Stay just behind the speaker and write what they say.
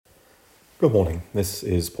Good morning. This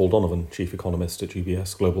is Paul Donovan, Chief Economist at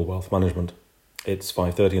UBS Global Wealth Management. It's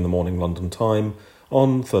 5:30 in the morning London time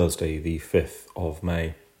on Thursday, the 5th of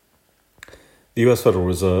May. The US Federal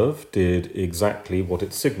Reserve did exactly what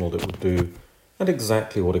it signalled it would do and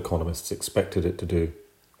exactly what economists expected it to do,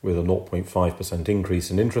 with a 0.5% increase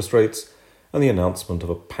in interest rates and the announcement of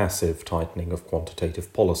a passive tightening of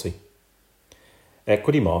quantitative policy.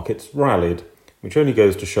 Equity markets rallied, which only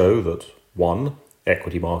goes to show that 1.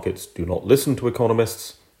 Equity markets do not listen to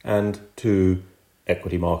economists, and 2.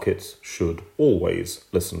 Equity markets should always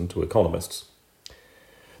listen to economists.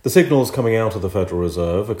 The signals coming out of the Federal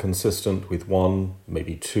Reserve are consistent with 1,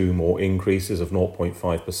 maybe 2 more increases of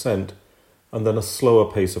 0.5%, and then a slower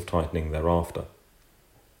pace of tightening thereafter.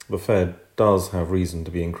 The Fed does have reason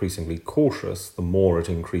to be increasingly cautious the more it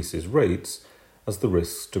increases rates, as the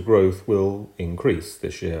risks to growth will increase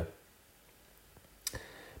this year.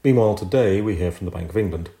 Meanwhile, today we hear from the Bank of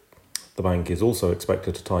England. The bank is also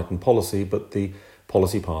expected to tighten policy, but the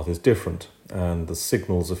policy path is different, and the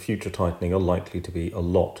signals of future tightening are likely to be a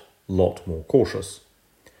lot more cautious.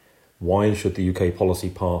 Why should the UK policy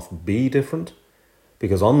path be different?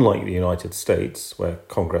 Because unlike the United States, where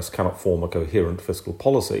Congress cannot form a coherent fiscal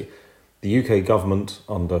policy, the UK government,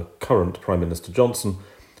 under current Prime Minister Johnson,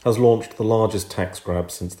 has launched the largest tax grab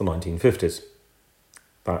since the 1950s.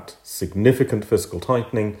 That significant fiscal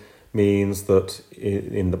tightening means that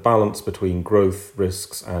in the balance between growth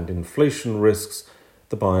risks and inflation risks,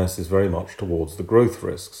 the bias is very much towards the growth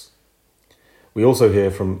risks. We also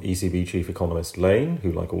hear from ECB Chief Economist Lane,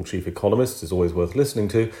 who, like all chief economists, is always worth listening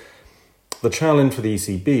to. The challenge for the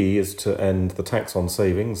ECB is to end the tax on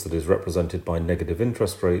savings that is represented by negative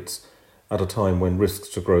interest rates at a time when risks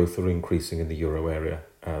to growth are increasing in the euro area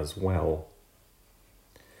as well.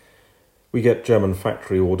 We get German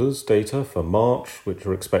factory orders data for March, which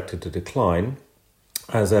are expected to decline.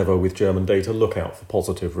 As ever with German data, look out for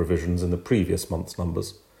positive revisions in the previous month's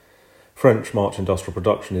numbers. French March industrial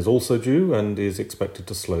production is also due and is expected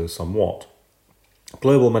to slow somewhat.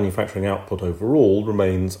 Global manufacturing output overall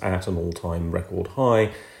remains at an all-time record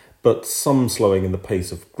high, but some slowing in the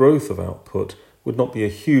pace of growth of output would not be a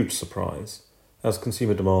huge surprise, as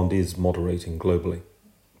consumer demand is moderating globally.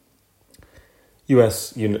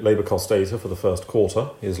 US unit labour cost data for the first quarter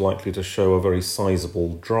is likely to show a very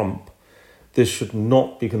sizable jump. This should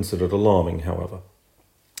not be considered alarming, however.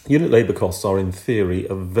 Unit labour costs are in theory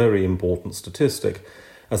a very important statistic,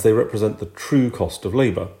 as they represent the true cost of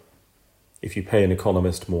labour. If you pay an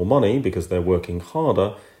economist more money because they're working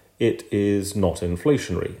harder, it is not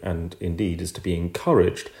inflationary, and indeed is to be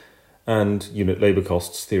encouraged, and unit labour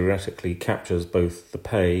costs theoretically captures both the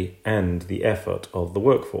pay and the effort of the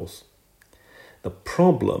workforce. The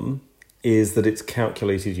problem is that it's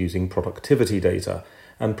calculated using productivity data,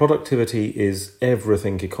 and productivity is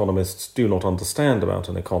everything economists do not understand about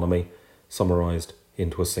an economy, summarised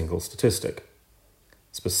into a single statistic.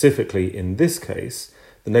 Specifically, in this case,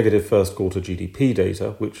 the negative first quarter GDP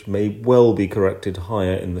data, which may well be corrected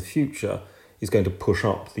higher in the future, is going to push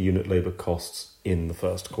up the unit labour costs in the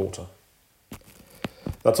first quarter.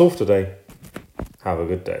 That's all for today. Have a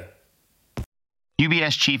good day.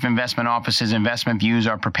 UBS Chief Investment Office's investment views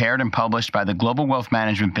are prepared and published by the global wealth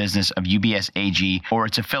management business of UBS AG or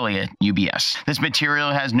its affiliate, UBS. This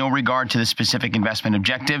material has no regard to the specific investment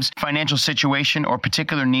objectives, financial situation, or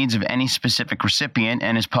particular needs of any specific recipient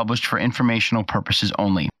and is published for informational purposes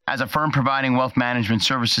only. As a firm providing wealth management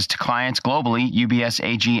services to clients globally, UBS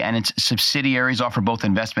AG and its subsidiaries offer both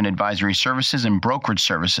investment advisory services and brokerage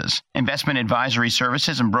services. Investment advisory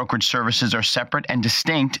services and brokerage services are separate and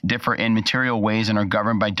distinct, differ in material ways, and are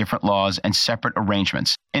governed by different laws and separate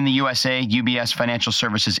arrangements. In the USA, UBS Financial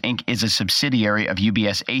Services Inc. is a subsidiary of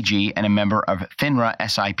UBS AG and a member of FINRA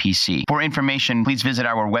SIPC. For information, please visit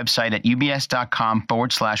our website at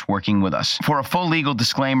ubs.com/working with us. For a full legal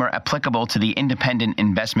disclaimer applicable to the independent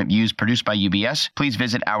investment views produced by UBS, please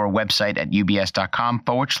visit our website at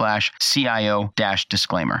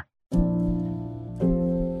ubs.com/CIO-disclaimer.